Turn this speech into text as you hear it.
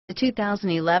The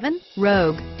 2011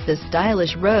 Rogue. The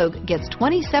stylish Rogue gets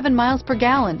 27 miles per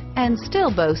gallon and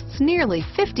still boasts nearly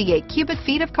 58 cubic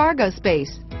feet of cargo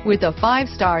space. With a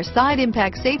 5-star side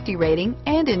impact safety rating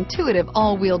and intuitive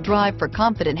all-wheel drive for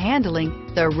confident handling,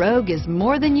 the Rogue is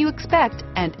more than you expect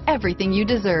and everything you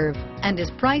deserve, and is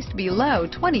priced below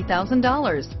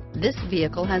 $20,000. This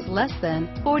vehicle has less than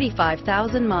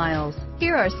 45,000 miles.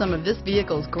 Here are some of this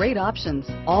vehicle's great options: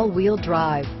 all-wheel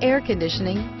drive, air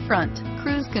conditioning, front,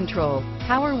 cruise control,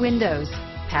 power windows,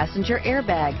 passenger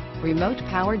airbag, remote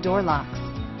power door locks,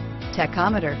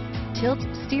 tachometer, tilt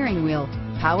steering wheel,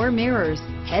 power mirrors,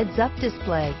 heads-up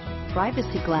display,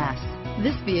 privacy glass.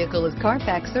 This vehicle is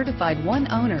Carfax certified one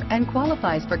owner and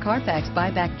qualifies for Carfax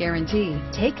buyback guarantee.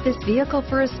 Take this vehicle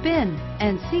for a spin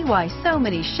and see why so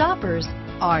many shoppers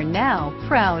are now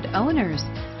proud owners.